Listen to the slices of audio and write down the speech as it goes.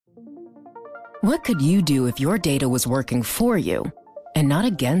What could you do if your data was working for you and not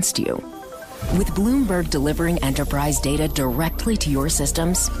against you? With Bloomberg delivering enterprise data directly to your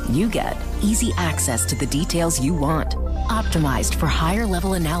systems, you get easy access to the details you want, optimized for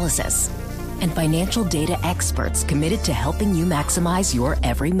higher-level analysis, and financial data experts committed to helping you maximize your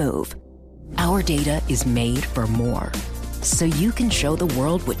every move. Our data is made for more, so you can show the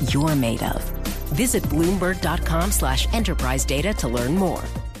world what you're made of. Visit Bloomberg.com/enterprise data to learn more.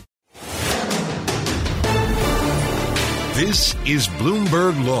 This is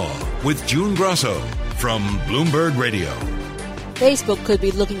Bloomberg Law with June Grosso from Bloomberg Radio. Facebook could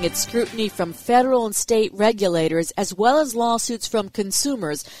be looking at scrutiny from federal and state regulators as well as lawsuits from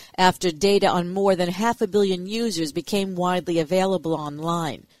consumers after data on more than 500 million users became widely available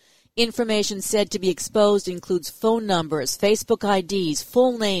online. Information said to be exposed includes phone numbers, Facebook IDs,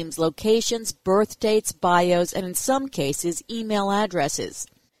 full names, locations, birth dates, bios, and in some cases, email addresses.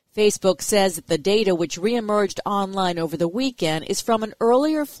 Facebook says that the data which reemerged online over the weekend is from an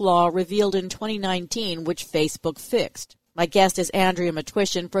earlier flaw revealed in 2019, which Facebook fixed. My guest is Andrea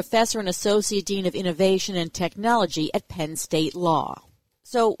Matwishan, Professor and Associate Dean of Innovation and Technology at Penn State Law.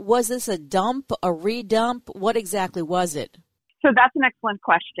 So was this a dump, a redump? What exactly was it? So that's an excellent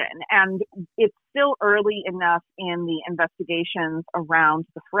question. And it's still early enough in the investigations around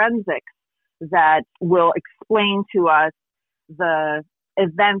the forensics that will explain to us the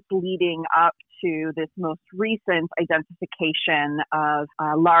events leading up to this most recent identification of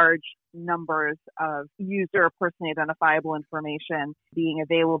large numbers of user personally identifiable information being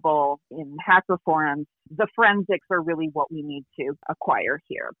available in hacker forums. The forensics are really what we need to acquire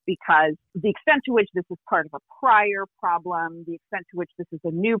here, because the extent to which this is part of a prior problem, the extent to which this is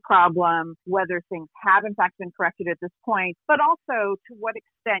a new problem, whether things have in fact been corrected at this point, but also to what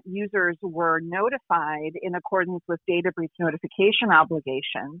extent users were notified in accordance with data breach notification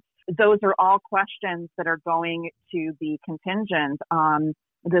obligations. Those are all questions that are going to be contingent on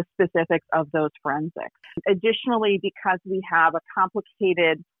the specifics of those forensics. Additionally, because we have a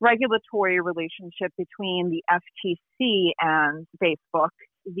complicated regulatory relationship between the FTC and Facebook,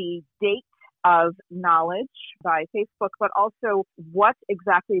 the date of knowledge by Facebook, but also what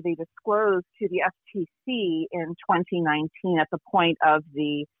exactly they disclosed to the FTC in 2019 at the point of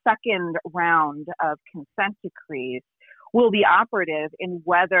the second round of consent decrees will be operative in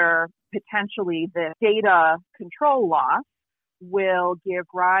whether potentially the data control law will give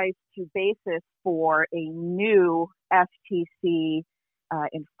rise to basis for a new FTC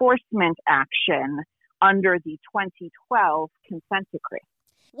enforcement action under the 2012 consent decree.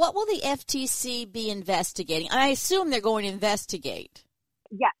 What will the FTC be investigating? I assume they're going to investigate.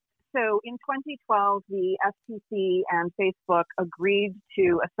 Yes. So in 2012, the FTC and Facebook agreed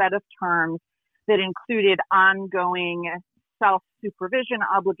to a set of terms that included ongoing self-supervision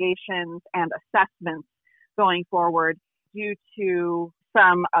obligations and assessments going forward due to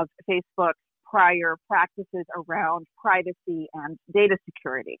some of Facebook's prior practices around privacy and data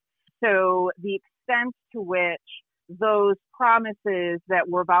security. So the extent to which those promises that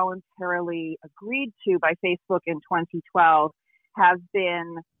were voluntarily agreed to by Facebook in 2012 have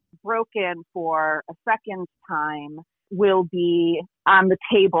been broken for a second time will be on the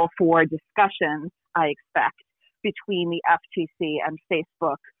table for discussion, I expect, between the FTC and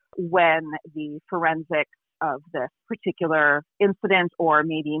Facebook when the forensics of this particular incident, or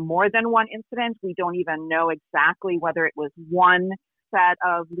maybe more than one incident. We don't even know exactly whether it was one set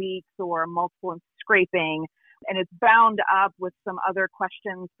of leaks or multiple scraping. And it's bound up with some other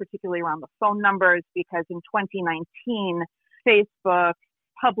questions, particularly around the phone numbers, because in 2019, Facebook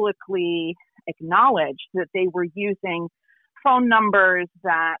publicly acknowledged that they were using phone numbers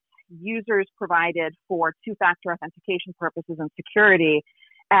that users provided for two-factor authentication purposes and security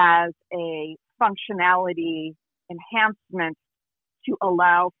as a functionality enhancement to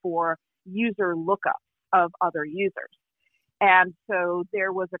allow for user lookups of other users. And so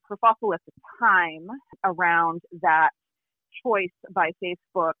there was a kerfuffle at the time around that choice by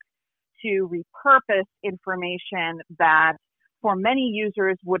Facebook to repurpose information that for many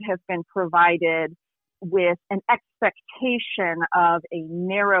users would have been provided with an expectation of a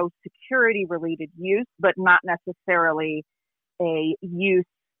narrow security-related use, but not necessarily a use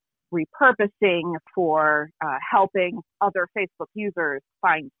repurposing for helping other Facebook users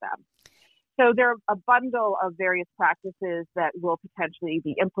find them. So there are a bundle of various practices that will potentially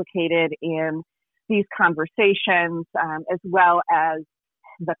be implicated in these conversations, as well as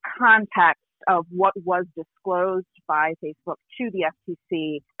the context of what was disclosed by Facebook to the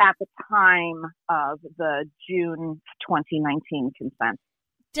FTC at the time of the June 2019 consent.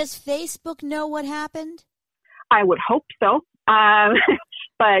 Does Facebook know what happened? I would hope so.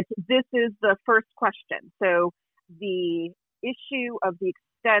 But this is the first question. So the issue of the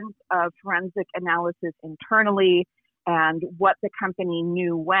extent of forensic analysis internally and what the company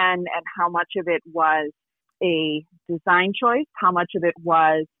knew when and how much of it was a design choice, how much of it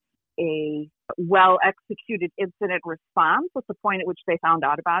was a well-executed incident response at the point at which they found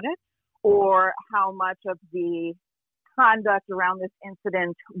out about it, or how much of the conduct around this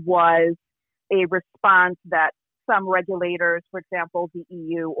incident was a response that some regulators, for example, the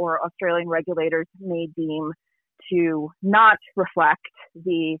EU or Australian regulators, may deem to not reflect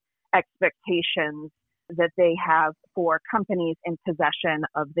the expectations that they have for companies in possession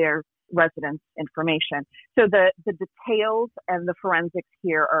of their residents' information. So the details and the forensics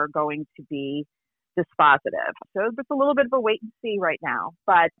here are going to be dispositive. So it's a little bit of a wait and see right now,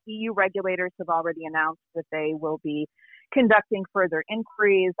 but EU regulators have already announced that they will be conducting further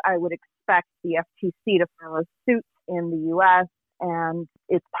inquiries. I would expect the FTC to follow suit in the U.S., and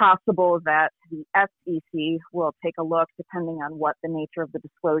it's possible that the SEC will take a look, depending on what the nature of the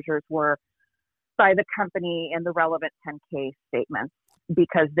disclosures were by the company in the relevant 10-K statements,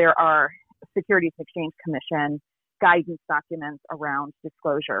 because there are Securities and Exchange Commission guidance documents around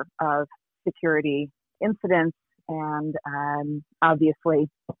disclosure of security incidents, and obviously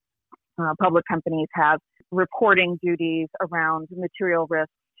public companies have reporting duties around material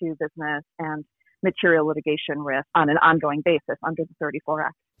risks to business and material litigation risk on an ongoing basis under the 34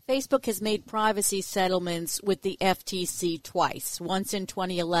 Act. Facebook has made privacy settlements with the FTC twice, once in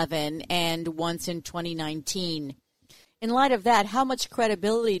 2011 and once in 2019. In light of that, how much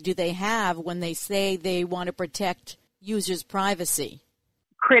credibility do they have when they say they want to protect users' privacy?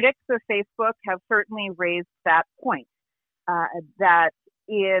 Critics of Facebook have certainly raised that point, that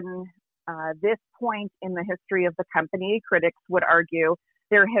in this point in the history of the company, critics would argue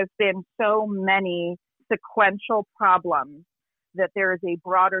there have been so many sequential problems that there is a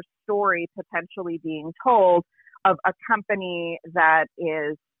broader story potentially being told of a company that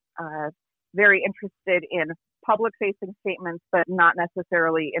is very interested in public-facing statements, but not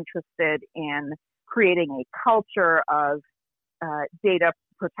necessarily interested in creating a culture of data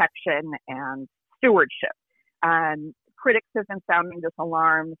protection and stewardship. Critics have been sounding this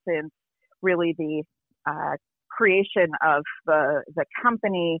alarm since really the creation of the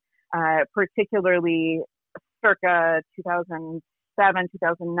company, particularly circa 2007,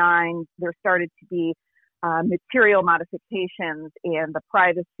 2009. There started to be material modifications in the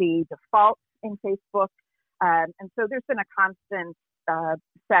privacy defaults in Facebook. And so there's been a constant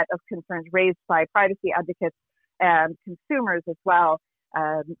set of concerns raised by privacy advocates and consumers as well,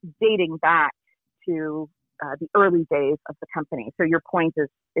 dating back to the early days of the company. So your point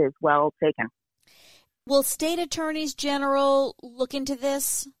is well taken. Will state attorneys general look into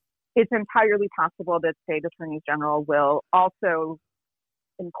this? It's entirely possible that state attorneys general will also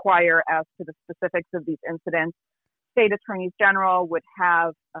inquire as to the specifics of these incidents. State attorneys general would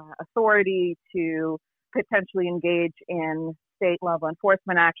have authority to potentially engage in state-level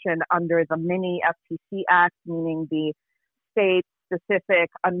enforcement action under the mini FTC Act, meaning the state-specific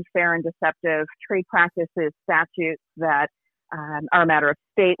unfair and deceptive trade practices statutes that are a matter of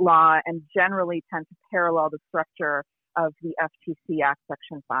state law and generally tend to parallel the structure of the FTC Act,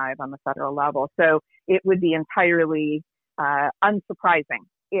 Section 5 on the federal level. So it would be entirely unsurprising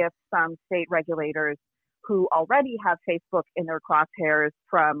if some state regulators who already have Facebook in their crosshairs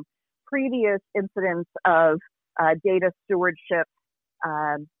from previous incidents of data stewardship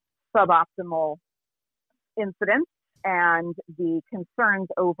suboptimal incidents and the concerns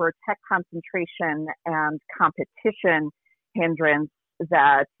over tech concentration and competition hindrance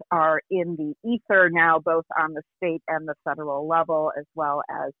that are in the ether now, both on the state and the federal level, as well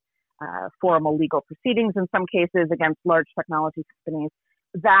as formal legal proceedings in some cases against large technology companies.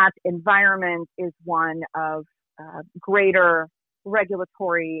 That environment is one of greater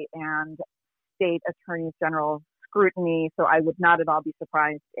regulatory and state attorneys general scrutiny. So I would not at all be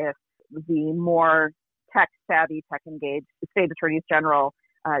surprised if the more tech-savvy, tech-engaged state attorneys general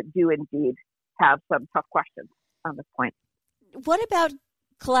do indeed have some tough questions on this point. What about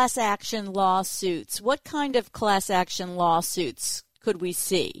class action lawsuits? What kind of class action lawsuits could we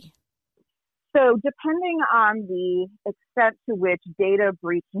see? So depending on the extent to which data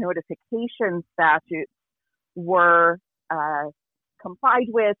breach notification statutes were complied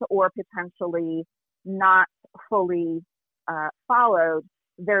with or potentially not fully followed,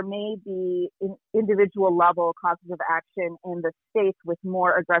 there may be individual level causes of action in the states with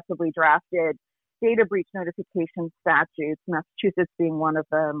more aggressively drafted data breach notification statutes, Massachusetts being one of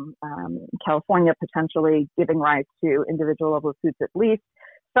them, California potentially giving rise to individual level suits at least.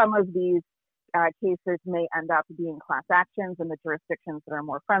 Some of these cases may end up being class actions in the jurisdictions that are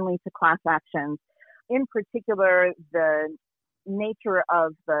more friendly to class actions. In particular, the nature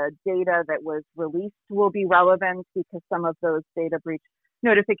of the data that was released will be relevant because some of those data breach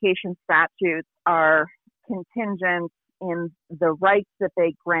notification statutes are contingent in the rights that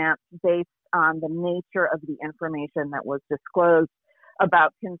they grant based on the nature of the information that was disclosed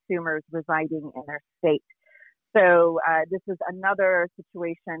about consumers residing in their state. So this is another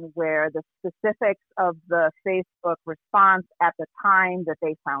situation where the specifics of the Facebook response at the time that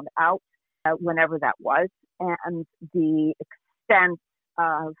they found out, whenever that was, and the extent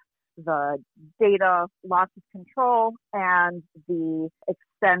of the data loss of control and the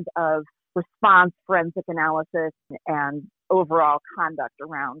extent of response, forensic analysis, and overall conduct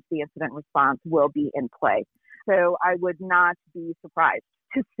around the incident response will be in play. So I would not be surprised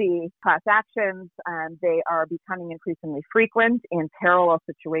to see class actions. They are becoming increasingly frequent in parallel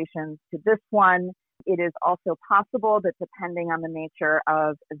situations to this one. It is also possible that depending on the nature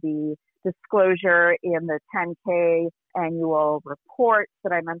of the disclosure in the 10K annual report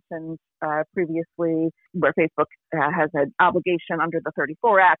that I mentioned previously, where Facebook has an obligation under the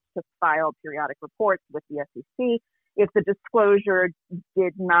 34 Act to file periodic reports with the SEC, if the disclosure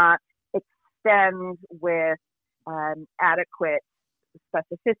did not extend with adequate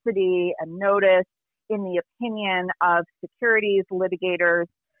specificity and notice, in the opinion of securities litigators,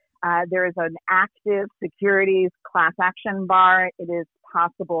 there is an active securities class action bar. It is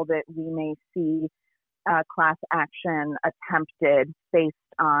possible that we may see class action attempted based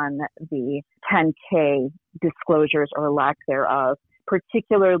on the 10K disclosures or lack thereof,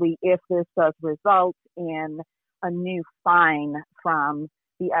 particularly if this does result in a new fine from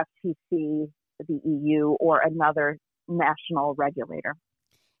the FTC, the EU, or another national regulator.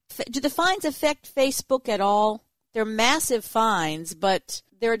 Do the fines affect Facebook at all? They're massive fines, but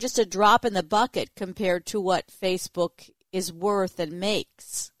they're just a drop in the bucket compared to what Facebook is worth and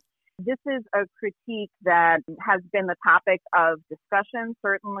makes. This is a critique that has been the topic of discussion.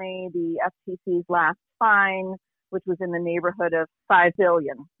 Certainly the FTC's last fine, which was in the neighborhood of $5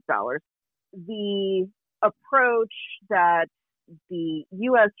 billion. The approach that the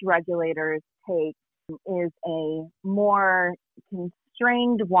U.S. regulators take is a more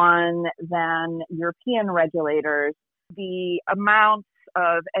constrained one than European regulators. The amounts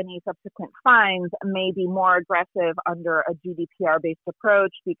of any subsequent fines may be more aggressive under a GDPR-based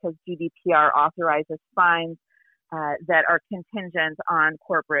approach because GDPR authorizes fines that are contingent on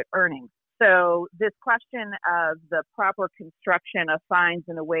corporate earnings. So this question of the proper construction of fines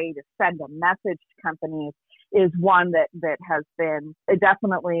in a way to send a message to companies is one that has been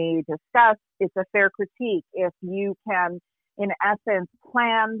definitely discussed. It's a fair critique. If you can, in essence,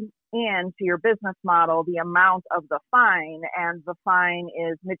 plan into your business model the amount of the fine, and the fine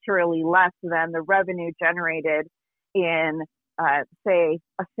is materially less than the revenue generated in, say,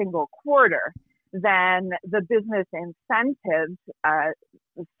 a single quarter, then the business incentives,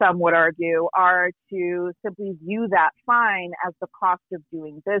 some would argue, are to simply view that fine as the cost of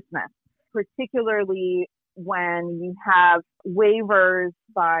doing business, particularly when you have waivers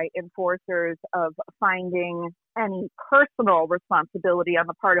by enforcers of finding any personal responsibility on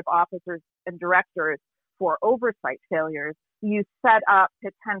the part of officers and directors for oversight failures. You set up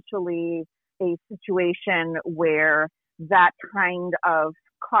potentially a situation where that kind of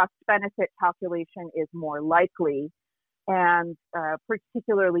cost-benefit calculation is more likely. And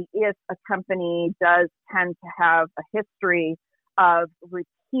particularly if a company does tend to have a history of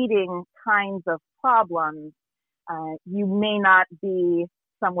repeating kinds of problems, you may not be,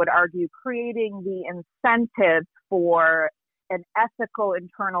 some would argue, creating the incentive for an ethical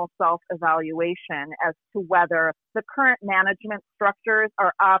internal self-evaluation as to whether the current management structures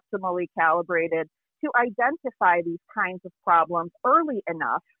are optimally calibrated to identify these kinds of problems early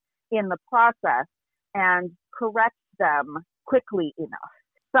enough in the process and correct them quickly enough.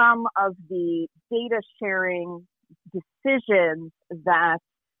 Some of the data sharing decisions that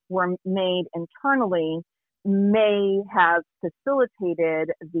were made internally may have facilitated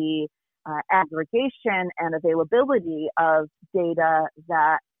the aggregation and availability of data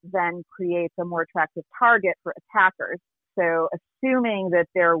that then creates a more attractive target for attackers. So assuming that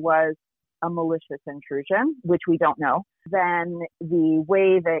there was a malicious intrusion, which we don't know, then the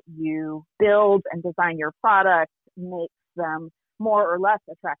way that you build and design your product makes them more or less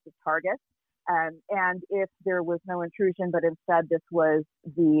attractive targets. And if there was no intrusion, but instead this was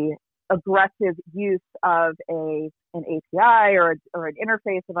the aggressive use of an API or an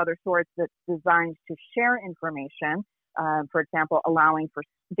interface of other sorts that's designed to share information, for example, allowing for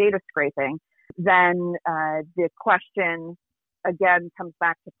data scraping, then the question again comes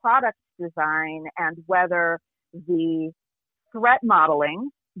back to product design and whether the threat modeling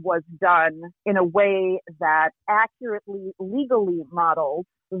was done in a way that accurately legally modeled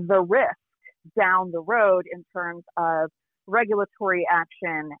the risk down the road in terms of regulatory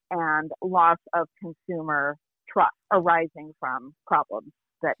action and loss of consumer trust arising from problems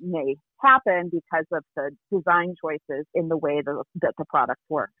that may happen because of the design choices in the way that the products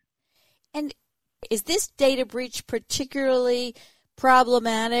work. And is this data breach particularly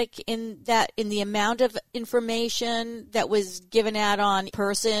problematic in the amount of information that was given out on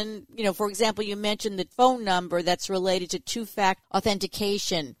person? You know, for example, you mentioned the phone number that's related to two-factor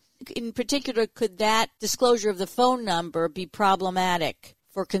authentication. In particular, could that disclosure of the phone number be problematic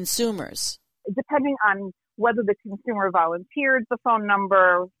for consumers? Depending on whether the consumer volunteered the phone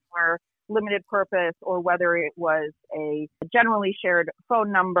number for limited purpose or whether it was a generally shared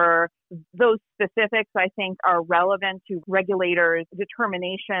phone number, those specifics, I think, are relevant to regulators'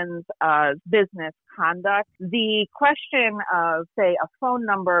 determinations of business conduct. The question of, say, a phone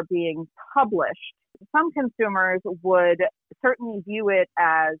number being published, some consumers would certainly view it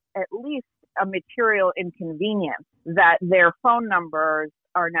as at least a material inconvenience that their phone numbers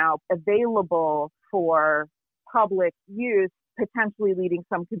are now available for public use, potentially leading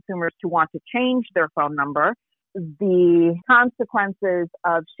some consumers to want to change their phone number. The consequences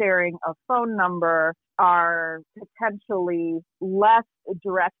of sharing a phone number are potentially less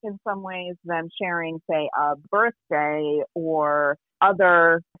direct in some ways than sharing, say, a birthday or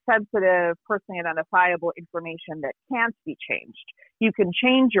other sensitive, personally identifiable information that can't be changed. You can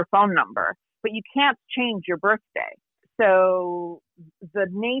change your phone number, but you can't change your birthday. So the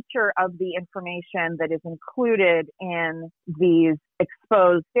nature of the information that is included in these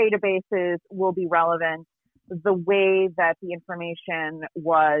exposed databases will be relevant. The way that the information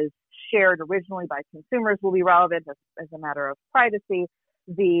was shared originally by consumers will be relevant as a matter of privacy.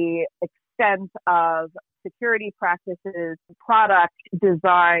 The extent of security practices, product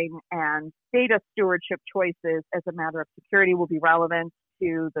design, and data stewardship choices as a matter of security will be relevant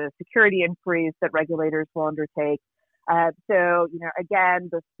to the security inquiries that regulators will undertake. So, again,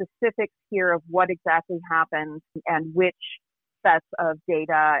 the specifics here of what exactly happens and which sets of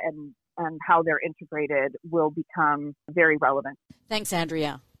data and how they're integrated will become very relevant. Thanks,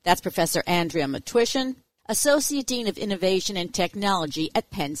 Andrea. That's Professor Andrea Matwishin, Associate Dean of Innovation and Technology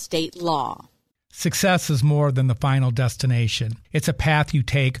at Penn State Law. Success is more than the final destination. It's a path you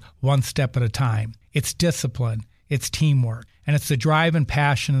take one step at a time. It's discipline, it's teamwork, and it's the drive and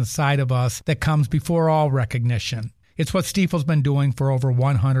passion inside of us that comes before all recognition. It's what Stifel's been doing for over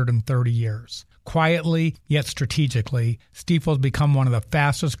 130 years. Quietly, yet strategically, Stifel's become one of the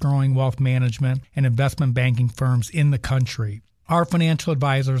fastest-growing wealth management and investment banking firms in the country. Our financial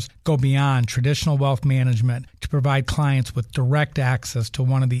advisors go beyond traditional wealth management to provide clients with direct access to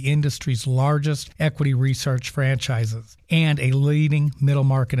one of the industry's largest equity research franchises and a leading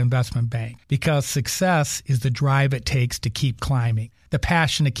middle-market investment bank, because success is the drive it takes to keep climbing, the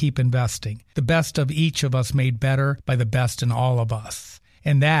passion to keep investing, the best of each of us made better by the best in all of us.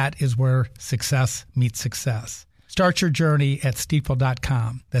 And that is where success meets success. Start your journey at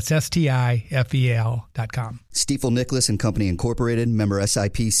stifel.com. That's STIFEL.com. Stifel Nicholas and Company Incorporated, member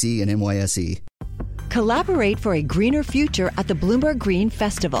SIPC and NYSE. Collaborate for a greener future at the Bloomberg Green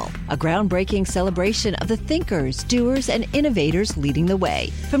Festival, a groundbreaking celebration of the thinkers, doers, and innovators leading the way.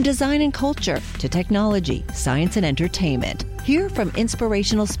 From design and culture to technology, science, and entertainment. Hear from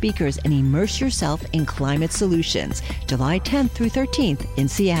inspirational speakers and immerse yourself in climate solutions. July 10th through 13th in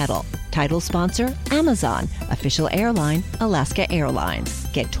Seattle. Title sponsor, Amazon. Official airline, Alaska Airlines.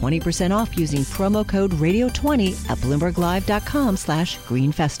 Get 20% off using promo code radio20 at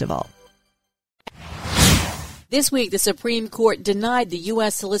BloombergLive.com/greenfestival. This week, the Supreme Court denied the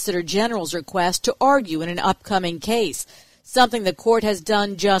U.S. Solicitor General's request to argue in an upcoming case, something the court has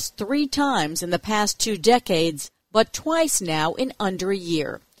done just 3 times in the past 2 decades, but twice now in under a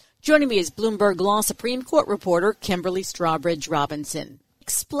year. Joining me is Bloomberg Law Supreme Court reporter Kimberly Strawbridge Robinson.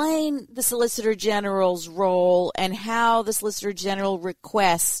 Explain the Solicitor General's role and how the Solicitor General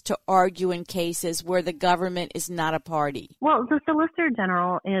requests to argue in cases where the government is not a party. Well, the Solicitor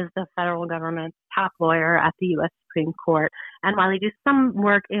General is the federal government's top lawyer at the U.S. Supreme Court. And while they do some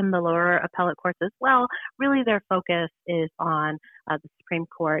work in the lower appellate courts as well, really their focus is on the Supreme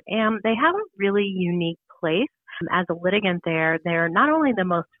Court. And they have a really unique place as a litigant there. They're not only the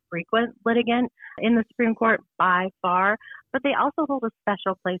most frequent litigant in the Supreme Court by far, but they also hold a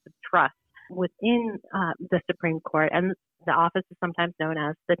special place of trust within the Supreme Court. And the office is sometimes known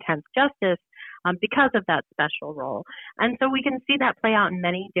as the 10th Justice. because of that special role. And so we can see that play out in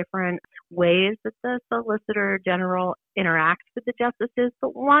many different ways that the Solicitor General interacts with the justices.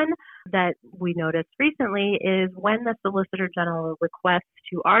 But one that we noticed recently is when the Solicitor General requests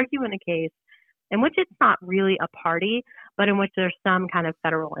to argue in a case in which it's not really a party, but in which there's some kind of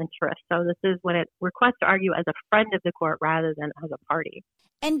federal interest. So this is when it requests to argue as a friend of the court rather than as a party.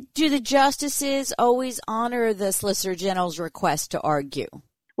 And do the justices always honor the Solicitor General's request to argue?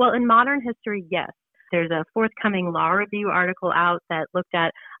 Well, in modern history, yes. There's a forthcoming law review article out that looked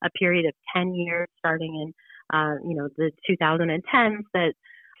at a period of 10 years starting in the 2010s that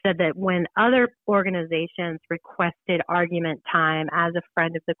said that when other organizations requested argument time as a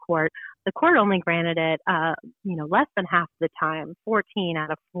friend of the court only granted it, less than half the time, 14 out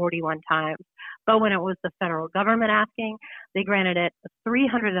of 41 times. But when it was the federal government asking, they granted it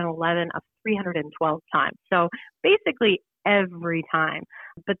 311 of 312 times. So basically every time.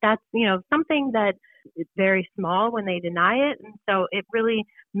 But that's, something that is very small when they deny it. And so it really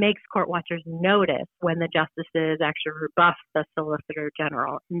makes court watchers notice when the justices actually rebuff the Solicitor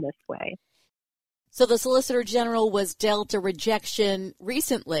General in this way. So the Solicitor General was dealt a rejection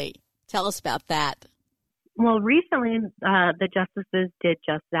recently. Tell us about that. Well, recently, the justices did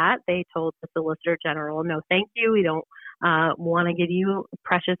just that. They told the Solicitor General, no, thank you. We don't want to give you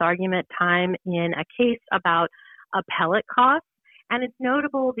precious argument time in a case about appellate costs. And it's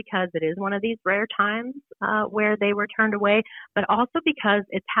notable because it is one of these rare times where they were turned away, but also because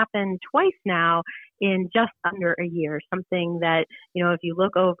it's happened twice now in just under a year, something that, if you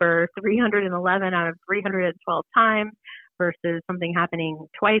look over 311 out of 312 times versus something happening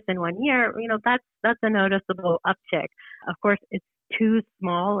twice in 1 year, that's a noticeable uptick. Of course, it's too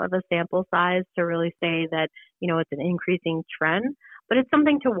small of a sample size to really say that, it's an increasing trend, but it's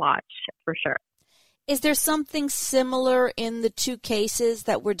something to watch for sure. Is there something similar in the two cases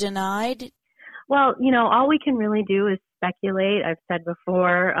that were denied? Well, all we can really do is speculate. I've said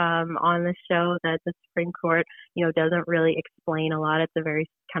before on the show that the Supreme Court, doesn't really explain a lot. It's a very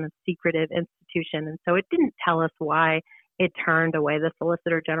kind of secretive institution. And so it didn't tell us why it turned away the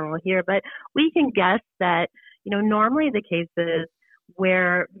Solicitor General here. But we can guess that, normally the cases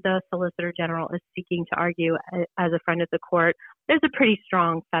where the Solicitor General is seeking to argue as a friend of the court, there's a pretty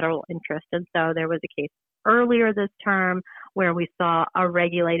strong federal interest. And so there was a case earlier this term where we saw a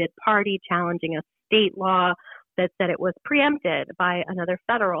regulated party challenging a state law that said it was preempted by another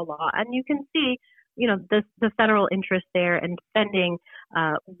federal law. And you can see, the federal interest there in defending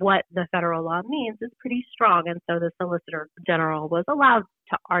what the federal law means is pretty strong. And so the Solicitor General was allowed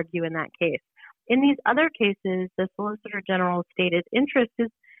to argue in that case. In these other cases, the Solicitor General's stated interest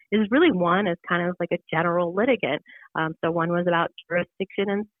is really one as kind of like a general litigant. So one was about jurisdiction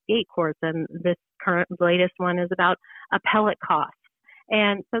in state courts, and this latest one is about appellate costs.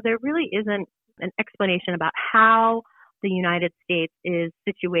 And so there really isn't an explanation about how the United States is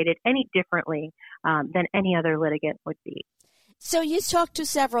situated any differently than any other litigant would be. So you talked to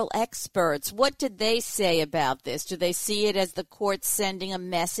several experts. What did they say about this? Do they see it as the court sending a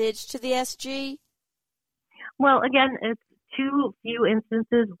message to the SG? Well, again, it's too few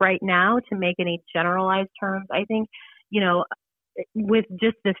instances right now to make any generalized terms. I think, with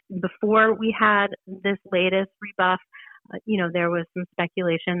just this, before we had this latest rebuff, there was some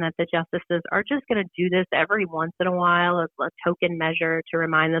speculation that the justices are just going to do this every once in a while as a token measure to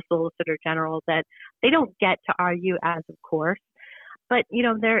remind the Solicitor General that they don't get to argue as of course. But,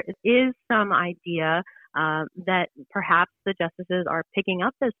 there is some idea that perhaps the justices are picking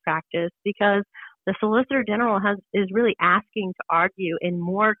up this practice because the Solicitor General is really asking to argue in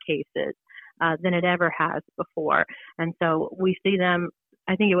more cases than it ever has before. And so we see them,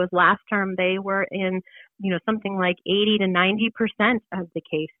 I think it was last term, they were in, something like 80 to 90% of the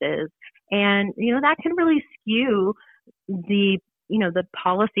cases. And, that can really skew the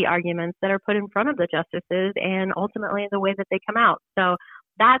policy arguments that are put in front of the justices and ultimately the way that they come out. So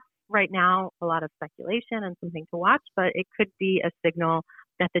that's right now a lot of speculation and something to watch, but it could be a signal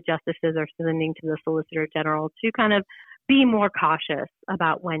that the justices are sending to the Solicitor General to kind of be more cautious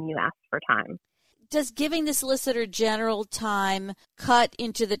about when you ask for time. Does giving the Solicitor General time cut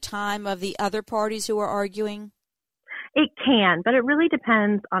into the time of the other parties who are arguing? It can, but it really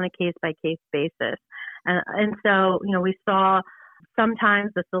depends on a case-by-case basis. And so, we saw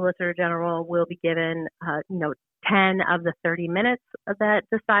sometimes the Solicitor General will be given, 10 of the 30 minutes that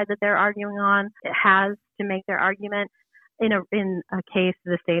the side that they're arguing on has to make their argument. In a case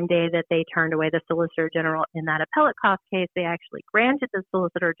the same day that they turned away the Solicitor General in that appellate cost case, they actually granted the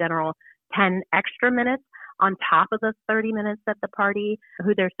Solicitor General 10 extra minutes on top of the 30 minutes that the party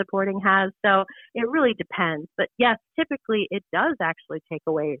who they're supporting has. So it really depends. But yes, typically it does actually take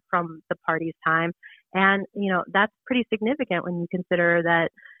away from the party's time. And, that's pretty significant when you consider that,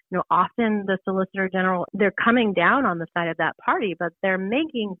 often the Solicitor General, they're coming down on the side of that party, but they're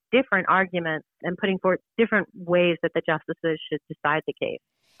making different arguments and putting forth different ways that the justices should decide the case.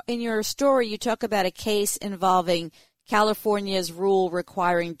 In your story, you talk about a case involving California's rule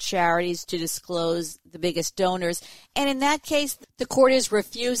requiring charities to disclose the biggest donors. And in that case, the court is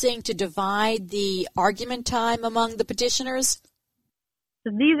refusing to divide the argument time among the petitioners?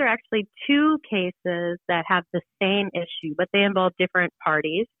 So these are actually two cases that have the same issue, but they involve different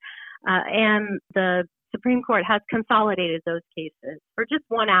parties. And the Supreme Court has consolidated those cases for just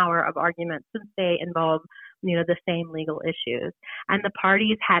 1 hour of argument since they involve, the same legal issues. And the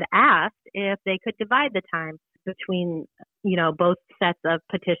parties had asked if they could divide the time between, both sets of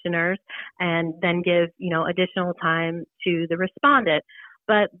petitioners and then give, additional time to the respondent.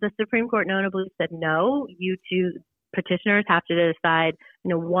 But the Supreme Court notably said, no, you two petitioners have to decide,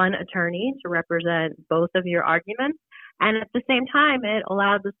 one attorney to represent both of your arguments. And at the same time, it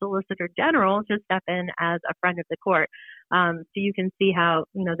allowed the Solicitor General to step in as a friend of the court. So you can see how,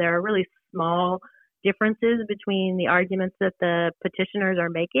 there are really small differences between the arguments that the petitioners are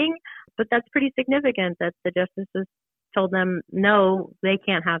making. But that's pretty significant that the justices told them, no, they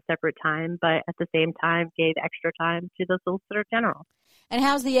can't have separate time, but at the same time gave extra time to the Solicitor General. And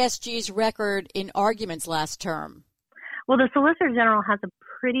how's the SG's record in arguments last term? Well, the Solicitor General has a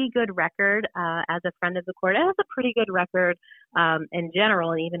pretty good record as a friend of the court. It has a pretty good record in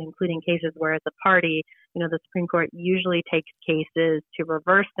general, and even including cases where it's a party. The Supreme Court usually takes cases to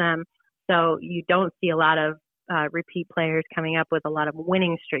reverse them, so you don't see a lot of repeat players coming up with a lot of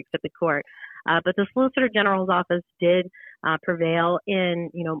winning streaks at the court. But the Solicitor General's office did prevail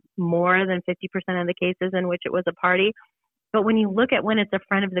in, more than 50% of the cases in which it was a party. But when you look at when it's a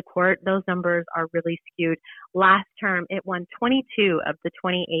friend of the court, those numbers are really skewed. Last term, it won 22 of the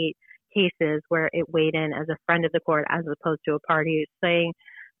 28 cases where it weighed in as a friend of the court as opposed to a party saying.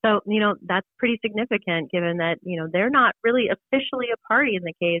 So, that's pretty significant given that, they're not really officially a party in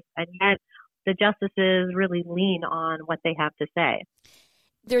the case, and yet the justices really lean on what they have to say.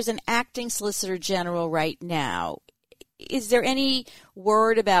 There's an acting Solicitor General right now. Is there any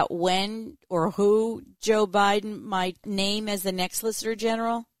word about when or who Joe Biden might name as the next Solicitor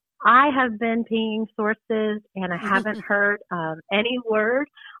General? I have been pinging sources, and I haven't heard any word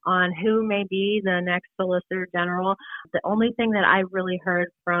on who may be the next Solicitor General. The only thing that I've really heard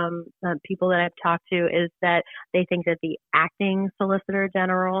from people that I've talked to is that they think that the acting Solicitor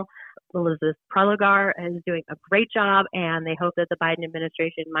General, Elizabeth Prelogar, is doing a great job, and they hope that the Biden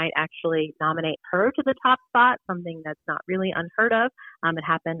administration might actually nominate her to the top spot, something that's not really unheard of. It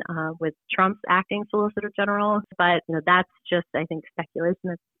happened with Trump's acting Solicitor General, but that's just, I think,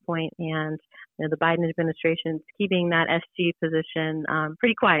 speculation at this point, and the Biden administration is keeping that SG position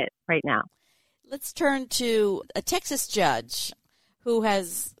pretty quiet right now. Let's turn to a Texas judge who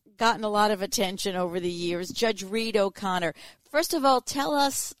has gotten a lot of attention over the years, Judge Reed O'Connor. First of all, tell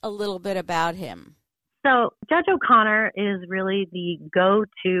us a little bit about him. So Judge O'Connor is really the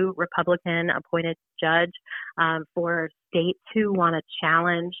go-to Republican-appointed judge for states who want to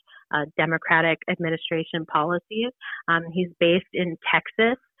challenge Democratic administration policies. He's based in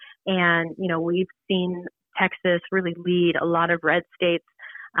Texas, and we've seen Texas really lead a lot of red state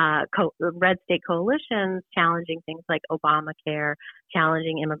coalitions challenging things like Obamacare,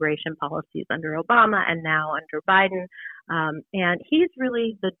 challenging immigration policies under Obama and now under Biden. And he's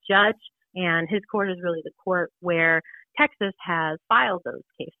really the judge, and his court is really the court where Texas has filed those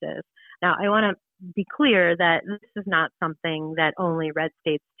cases. Now, I want to be clear that this is not something that only red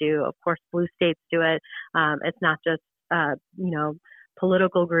states do. Of course, blue states do it. It's not just,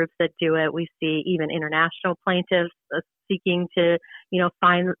 political groups that do it. We see even international plaintiffs seeking to,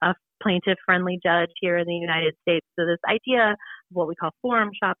 find a plaintiff-friendly judge here in the United States. So this idea of what we call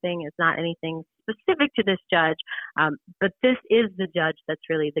forum shopping is not anything specific to this judge, but this is the judge that's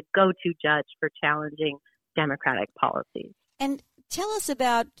really the go-to judge for challenging Democratic policies. And tell us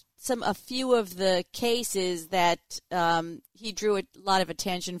about a few of the cases that he drew a lot of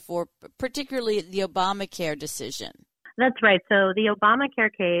attention for, particularly the Obamacare decision. That's right. So the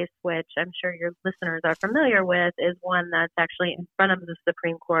Obamacare case, which I'm sure your listeners are familiar with, is one that's actually in front of the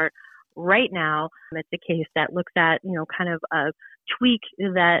Supreme Court right now. It's a case that looks at, kind of a tweak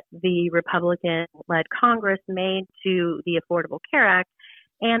that the Republican-led Congress made to the Affordable Care Act.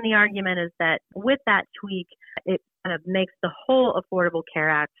 And the argument is that with that tweak, it kind of makes the whole Affordable Care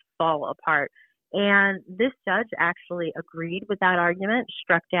Act fall apart. And this judge actually agreed with that argument,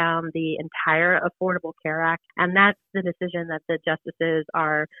 struck down the entire Affordable Care Act. And that's the decision that the justices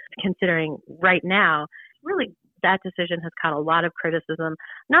are considering right now. Really, that decision has caught a lot of criticism,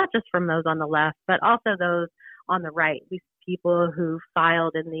 not just from those on the left, but also those on the right. We see people who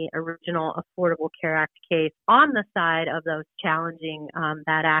filed in the original Affordable Care Act case on the side of those challenging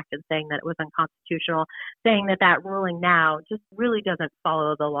that act and saying that it was unconstitutional, saying that that ruling now just really doesn't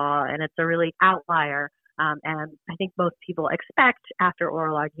follow the law and it's a really outlier. And I think most people expect after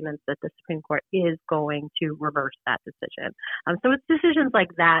oral arguments that the Supreme Court is going to reverse that decision. So it's decisions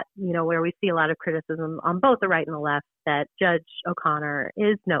like that, where we see a lot of criticism on both the right and the left that Judge O'Connor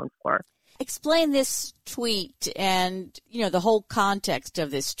is known for. Explain this tweet and, the whole context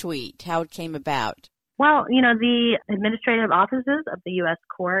of this tweet, how it came about. Well, the administrative offices of the U.S.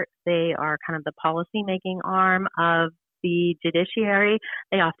 court, they are kind of the policy-making arm of the judiciary.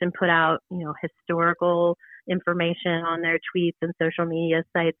 They often put out, historical information on their tweets and social media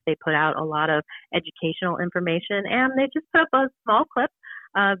sites. They put out a lot of educational information, and they just put up a small clip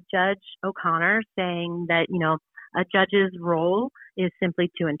of Judge O'Connor saying that, a judge's role is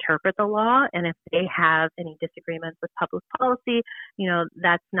simply to interpret the law, and if they have any disagreements with public policy,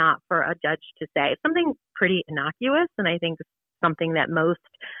 that's not for a judge to say. Something pretty innocuous, and I think something that most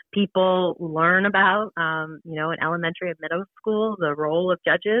people learn about, in elementary and middle school, the role of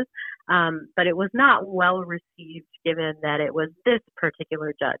judges. But it was not well received given that it was this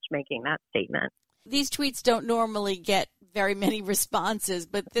particular judge making that statement. These tweets don't normally get very many responses,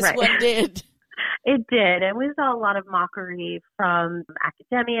 but this Right. one did. It did, and we saw a lot of mockery from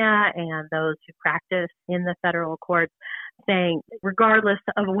academia and those who practice in the federal courts saying, regardless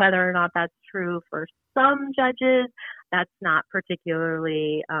of whether or not that's true for some judges, that's not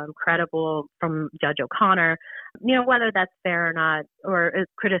particularly credible from Judge O'Connor. Whether that's fair or not, or is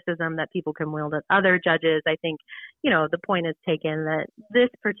criticism that people can wield at other judges, I think, the point is taken that this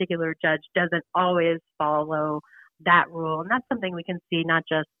particular judge doesn't always follow that rule. And that's something we can see not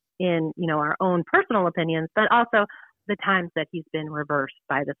just in, our own personal opinions, but also the times that he's been reversed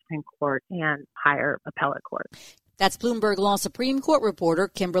by the Supreme Court and higher appellate court. That's Bloomberg Law Supreme Court reporter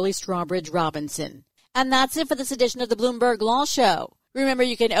Kimberly Strawbridge Robinson. And that's it for this edition of the Bloomberg Law Show. Remember,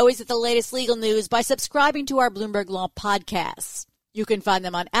 you can always get the latest legal news by subscribing to our Bloomberg Law podcasts. You can find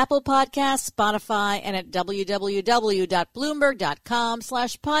them on Apple Podcasts, Spotify, and at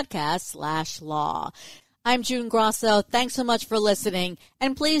www.bloomberg.com/podcast/law. I'm June Grosso. Thanks so much for listening.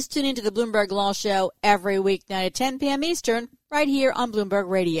 And please tune into the Bloomberg Law Show every weeknight at 10 p.m. Eastern, right here on Bloomberg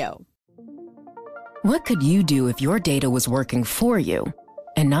Radio. What could you do if your data was working for you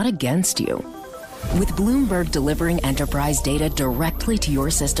and not against you? With Bloomberg delivering enterprise data directly to your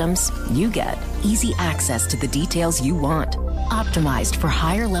systems, you get easy access to the details you want, optimized for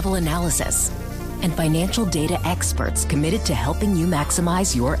higher-level analysis, and financial data experts committed to helping you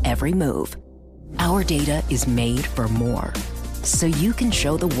maximize your every move. Our data is made for more, so you can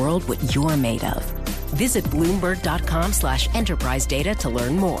show the world what you're made of. Visit Bloomberg.com/enterprise data to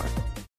learn more.